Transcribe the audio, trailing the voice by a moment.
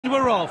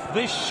we're off.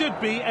 This should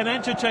be an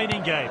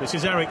entertaining game. This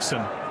is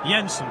Eriksson.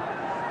 Jensen.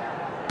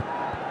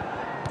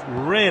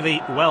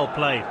 Really well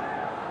played.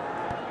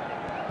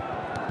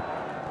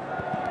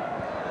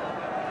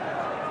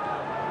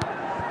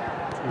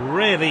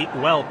 Really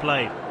well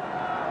played.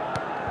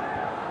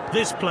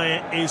 This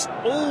player is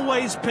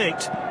always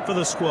picked for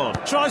the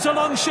squad. Tries a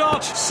long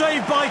shot.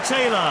 Saved by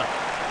Taylor.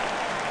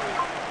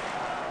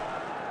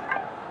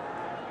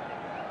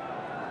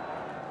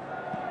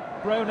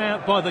 Thrown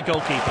out by the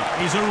goalkeeper.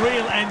 He's a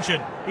real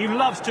engine. He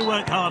loves to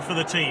work hard for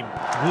the team.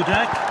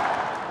 Budak.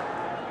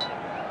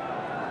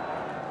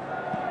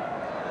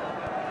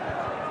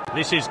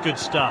 This is good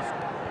stuff.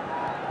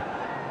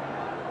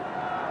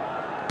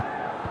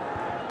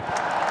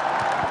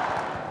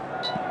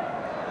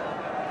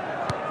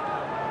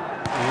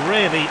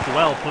 Really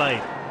well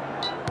played.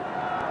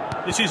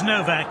 This is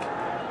Novak.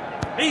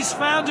 He's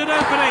found an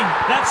opening.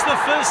 That's the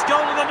first goal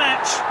of the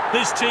match.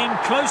 This team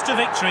close to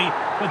victory,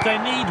 but they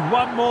need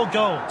one more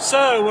goal.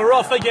 So we're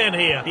off again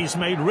here. He's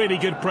made really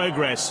good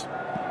progress.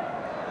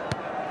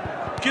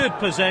 Good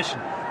possession.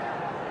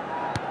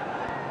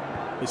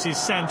 This is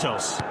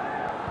Santos.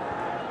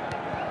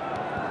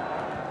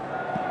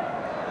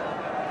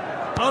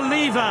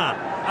 Oliva.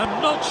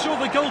 I'm not sure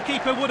the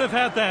goalkeeper would have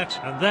had that.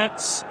 And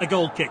that's a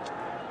goal kick.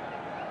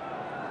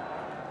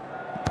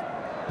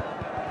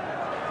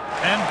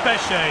 And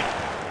Bechet.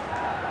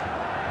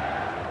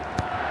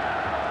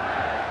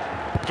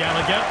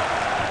 Gallagher.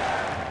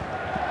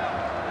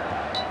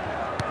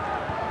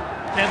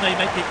 Can they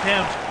make it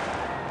count?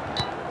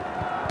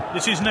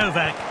 This is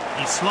Novak.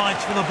 He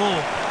slides for the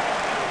ball.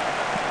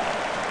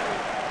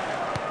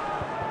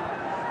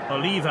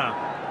 Oliva.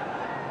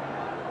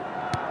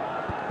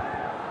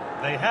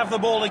 They have the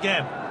ball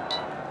again.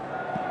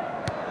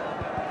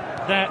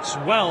 That's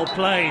well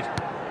played.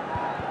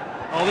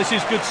 Oh, this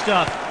is good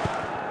stuff.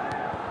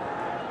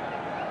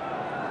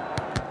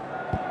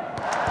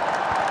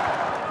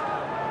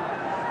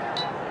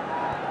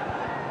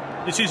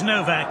 This is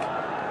Novak.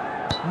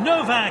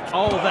 Novak!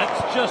 Oh,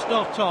 that's just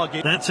off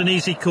target. That's an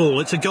easy call.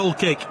 It's a goal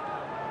kick.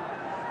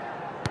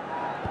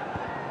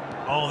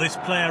 Oh, this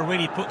player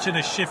really puts in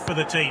a shift for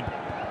the team.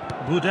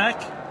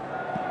 Budak.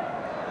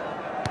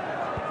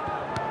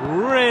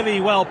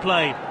 Really well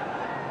played.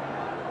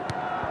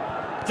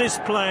 This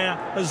player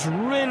has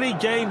really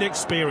gained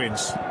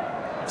experience.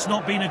 It's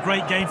not been a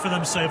great game for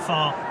them so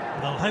far.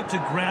 They'll hope to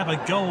grab a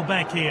goal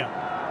back here.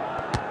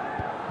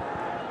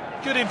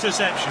 Good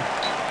interception.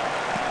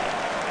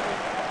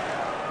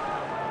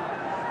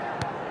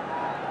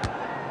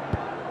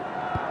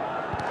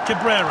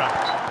 Cabrera.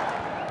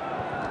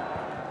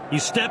 He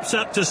steps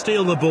up to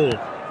steal the ball.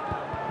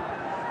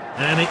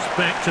 And it's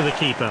back to the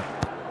keeper.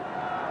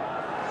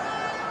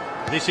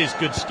 This is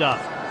good stuff.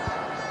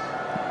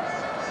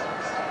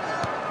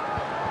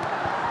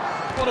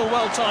 What a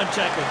well-timed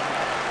tackle.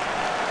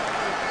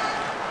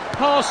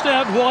 Passed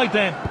out wide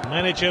then. The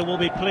manager will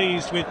be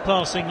pleased with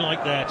passing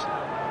like that.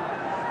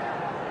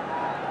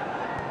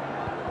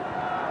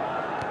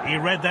 He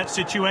read that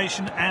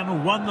situation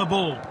and won the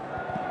ball.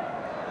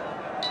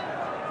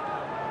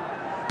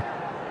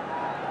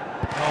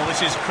 Oh,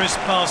 this is crisp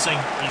passing.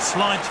 He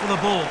slides for the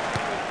ball.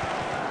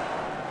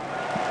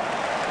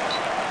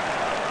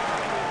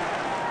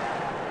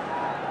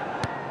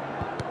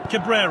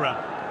 Cabrera.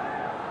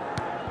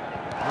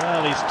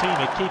 Well, his team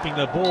are keeping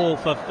the ball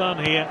for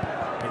fun here.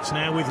 It's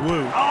now with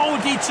Wu. Oh,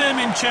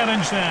 determined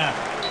challenge there.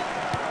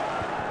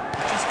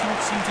 They just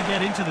can't seem to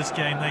get into this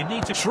game. They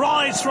need to...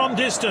 Tries from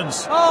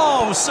distance.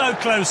 Oh, so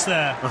close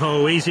there.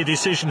 Oh, easy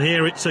decision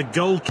here. It's a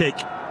goal kick.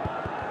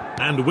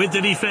 And with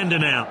the defender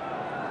now.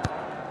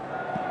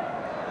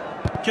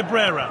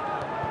 Cabrera.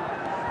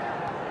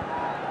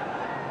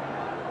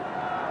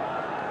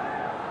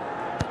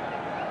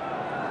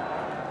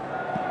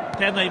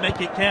 Can they make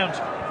it count?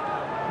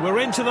 We're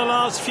into the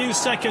last few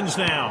seconds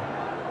now.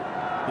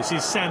 This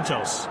is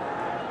Santos.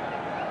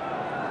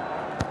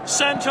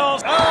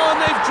 Santos! Oh,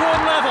 and they've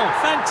drawn level.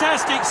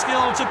 Fantastic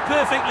skill to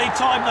perfectly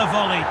time the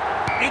volley.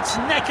 It's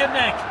neck and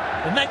neck.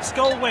 The next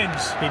goal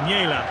wins.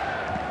 Pinela.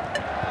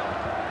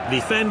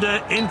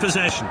 Defender in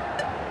possession.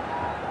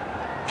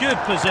 Good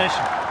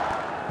possession.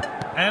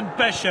 And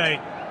Bechet.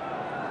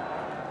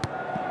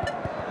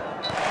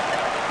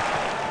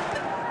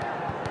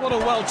 What a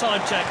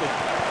well-timed tackle.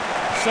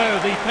 So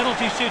the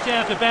penalty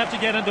shootout about to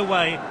get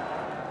underway.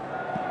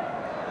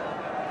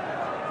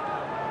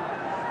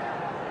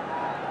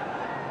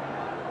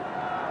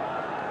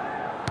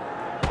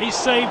 He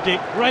saved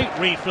it. Great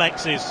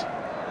reflexes.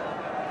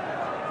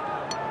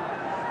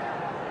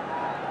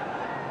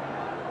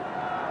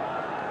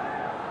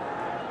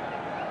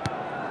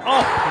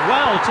 Oh,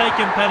 well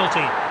taken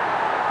penalty.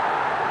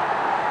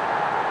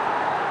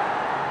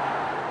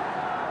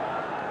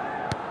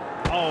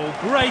 Oh,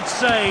 great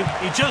save.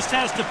 He just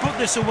has to put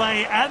this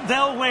away and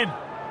they'll win.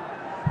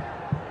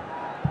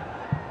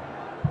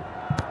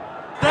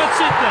 That's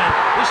it then.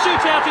 The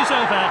shootout is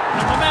over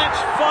and the match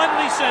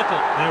finally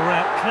settled. They were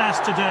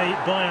outclassed today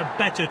by a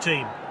better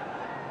team.